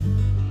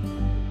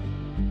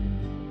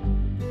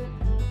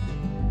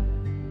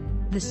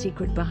The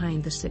secret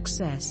behind the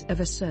success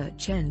of a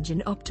search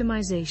engine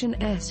optimization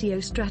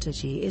SEO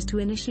strategy is to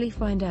initially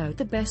find out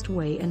the best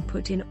way and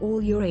put in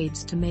all your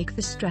aids to make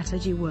the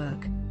strategy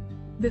work.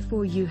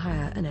 Before you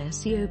hire an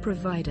SEO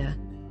provider,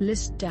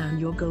 list down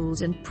your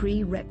goals and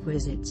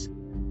prerequisites.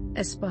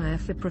 Aspire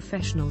for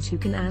professionals who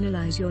can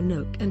analyze your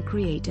NOC and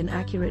create an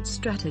accurate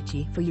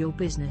strategy for your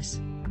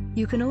business.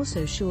 You can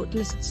also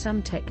shortlist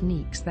some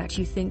techniques that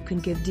you think can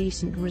give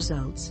decent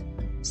results.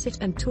 Sit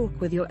and talk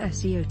with your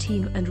SEO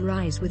team and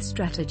rise with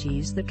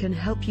strategies that can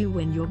help you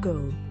win your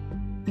goal.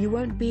 You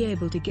won't be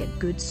able to get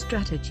good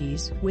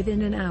strategies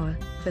within an hour.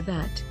 For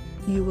that,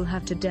 you will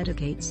have to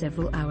dedicate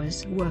several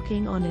hours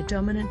working on a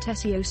dominant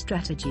SEO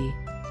strategy.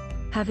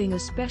 Having a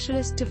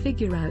specialist to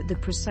figure out the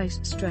precise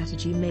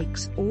strategy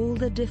makes all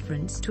the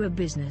difference to a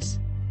business.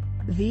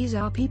 These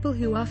are people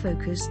who are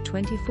focused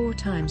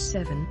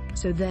 24/7,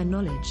 so their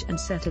knowledge and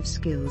set of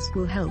skills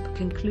will help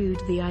conclude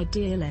the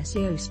ideal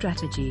SEO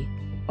strategy.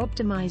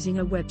 Optimizing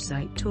a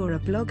website or a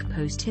blog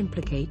post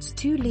implicates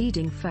two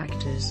leading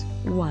factors: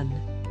 1.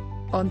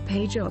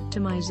 On-page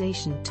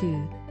optimization.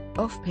 2.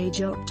 Off-page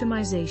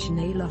optimization.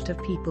 A lot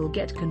of people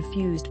get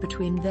confused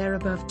between their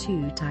above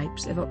two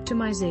types of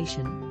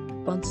optimization.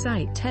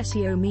 On-site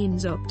SEO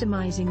means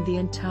optimizing the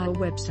entire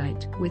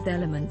website with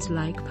elements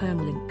like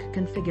permalink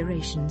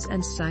configurations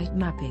and site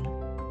mapping,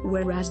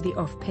 whereas the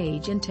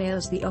off-page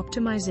entails the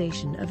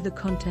optimization of the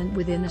content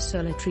within a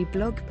solitary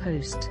blog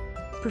post.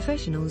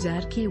 Professionals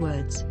add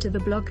keywords to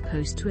the blog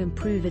post to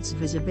improve its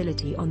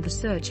visibility on the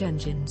search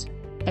engines.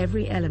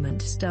 Every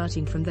element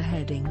starting from the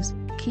headings,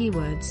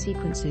 keyword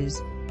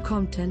sequences,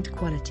 content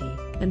quality,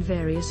 and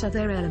various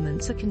other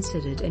elements are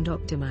considered and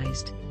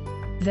optimized.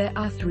 There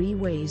are 3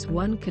 ways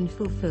one can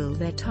fulfill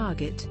their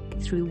target: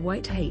 through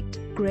white hat,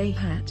 gray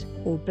hat,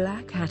 or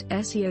black hat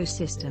SEO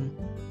system.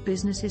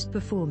 Businesses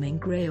performing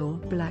gray or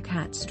black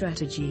hat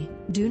strategy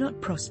do not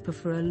prosper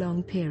for a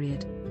long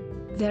period.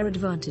 Their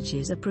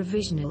advantages are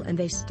provisional and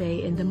they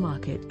stay in the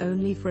market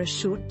only for a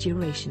short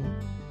duration.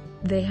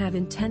 They have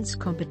intense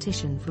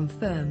competition from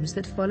firms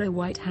that follow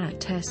white hat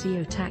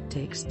SEO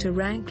tactics to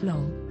rank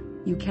long.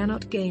 You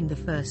cannot gain the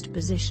first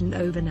position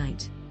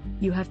overnight.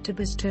 You have to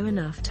bestow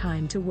enough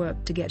time to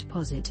work to get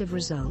positive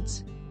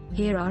results.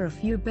 Here are a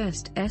few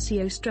best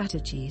SEO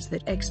strategies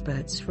that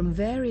experts from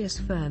various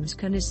firms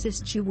can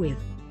assist you with.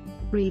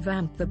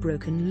 Revamp the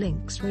broken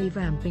links.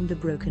 Revamping the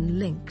broken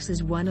links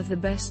is one of the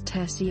best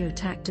SEO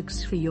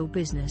tactics for your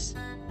business.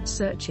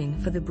 Searching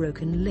for the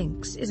broken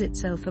links is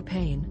itself a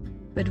pain,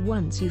 but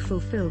once you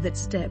fulfill that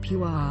step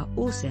you are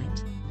all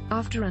set.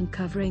 After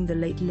uncovering the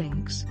late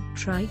links,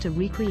 try to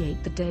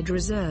recreate the dead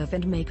reserve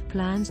and make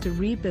plans to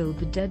rebuild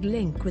the dead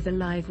link with a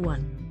live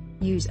one.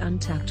 Use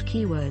untapped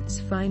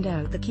keywords. Find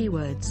out the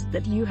keywords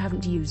that you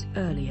haven't used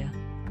earlier.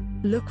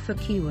 Look for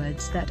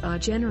keywords that are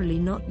generally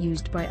not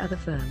used by other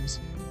firms.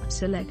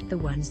 Select the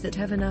ones that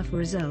have enough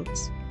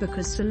results,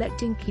 because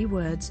selecting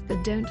keywords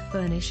that don't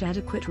furnish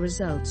adequate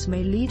results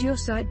may lead your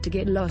site to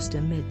get lost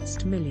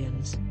amidst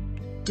millions.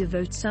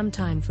 Devote some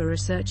time for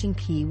researching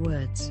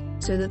keywords,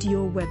 so that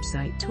your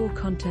website or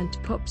content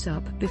pops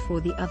up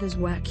before the others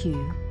whack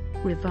you.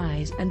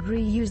 Revise and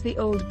reuse the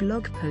old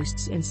blog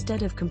posts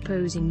instead of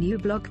composing new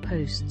blog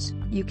posts.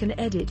 You can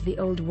edit the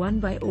old one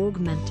by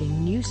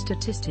augmenting new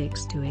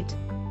statistics to it.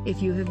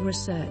 If you have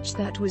research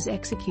that was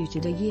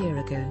executed a year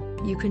ago,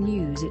 you can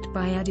use it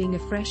by adding a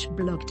fresh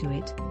blog to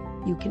it.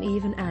 You can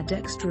even add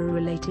extra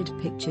related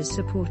pictures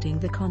supporting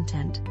the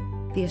content.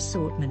 The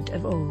assortment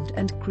of old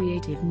and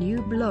creative new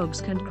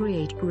blogs can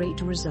create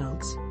great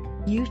results.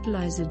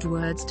 Utilize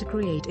AdWords to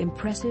create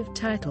impressive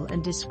title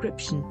and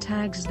description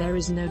tags. There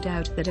is no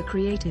doubt that a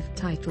creative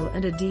title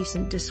and a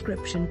decent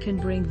description can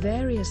bring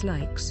various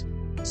likes.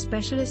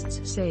 Specialists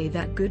say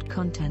that good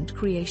content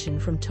creation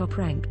from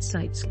top-ranked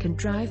sites can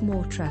drive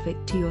more traffic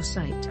to your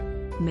site.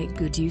 Make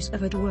good use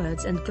of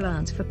AdWords and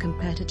glance for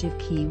competitive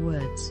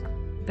keywords.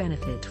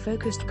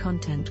 Benefit-focused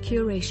content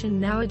curation.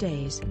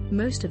 Nowadays,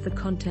 most of the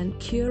content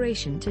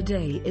curation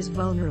today is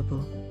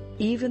vulnerable.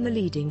 Even the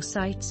leading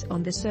sites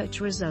on the search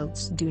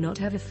results do not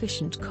have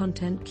efficient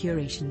content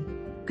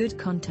curation. Good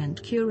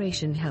content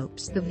curation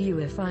helps the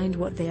viewer find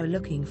what they are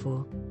looking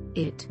for.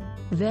 It,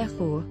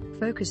 therefore,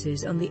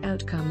 focuses on the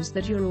outcomes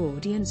that your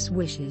audience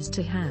wishes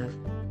to have.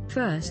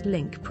 First,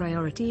 link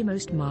priority.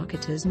 Most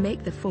marketers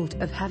make the fault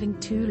of having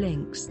 2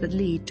 links that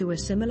lead to a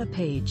similar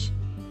page.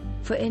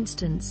 For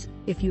instance,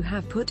 if you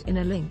have put in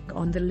a link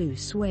on the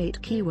lose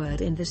weight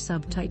keyword in the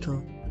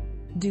subtitle,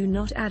 do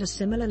not add a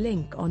similar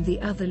link on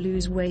the other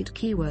lose weight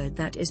keyword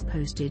that is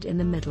posted in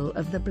the middle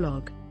of the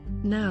blog.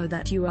 Now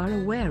that you are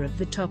aware of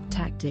the top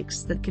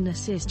tactics that can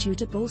assist you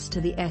to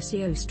bolster the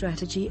SEO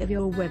strategy of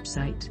your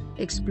website,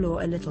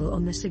 explore a little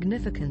on the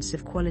significance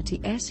of quality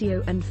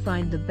SEO and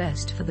find the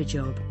best for the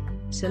job.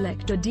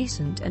 Select a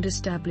decent and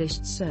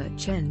established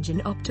search engine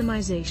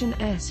optimization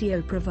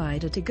SEO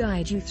provider to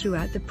guide you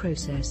throughout the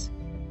process.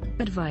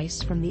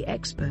 Advice from the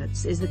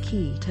experts is the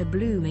key to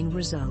blooming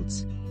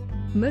results.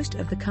 Most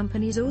of the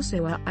companies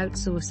also are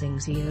outsourcing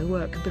SEO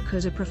work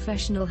because a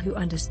professional who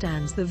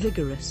understands the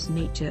vigorous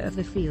nature of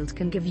the field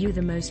can give you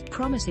the most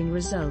promising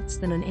results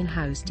than an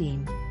in-house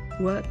team.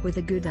 Work with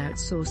a good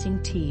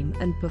outsourcing team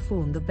and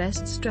perform the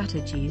best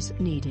strategies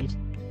needed.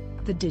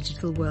 The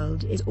digital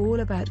world is all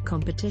about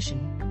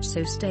competition,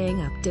 so staying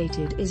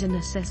updated is a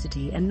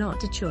necessity and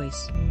not a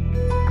choice.